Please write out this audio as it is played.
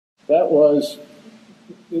that was,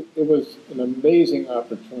 it was an amazing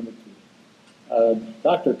opportunity.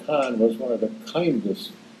 Dr. Khan was one of the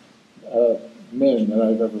kindest men that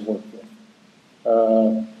I've ever worked with.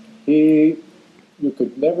 You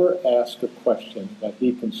could never ask a question that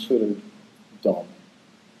he considered dumb.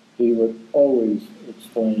 He would always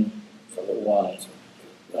explain why.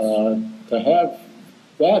 To have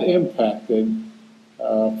that impacted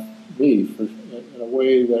me in a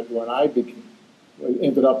way that when I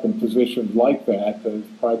ended up in positions like that as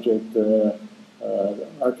project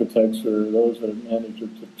architects or those that are managers,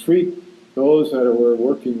 to treat those that were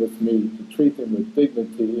working with me, to treat them with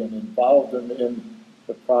dignity and involve them in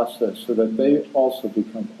the process so that they also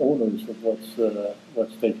become owners of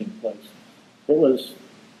what's taking place.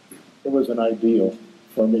 It was an ideal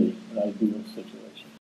for me, an ideal situation.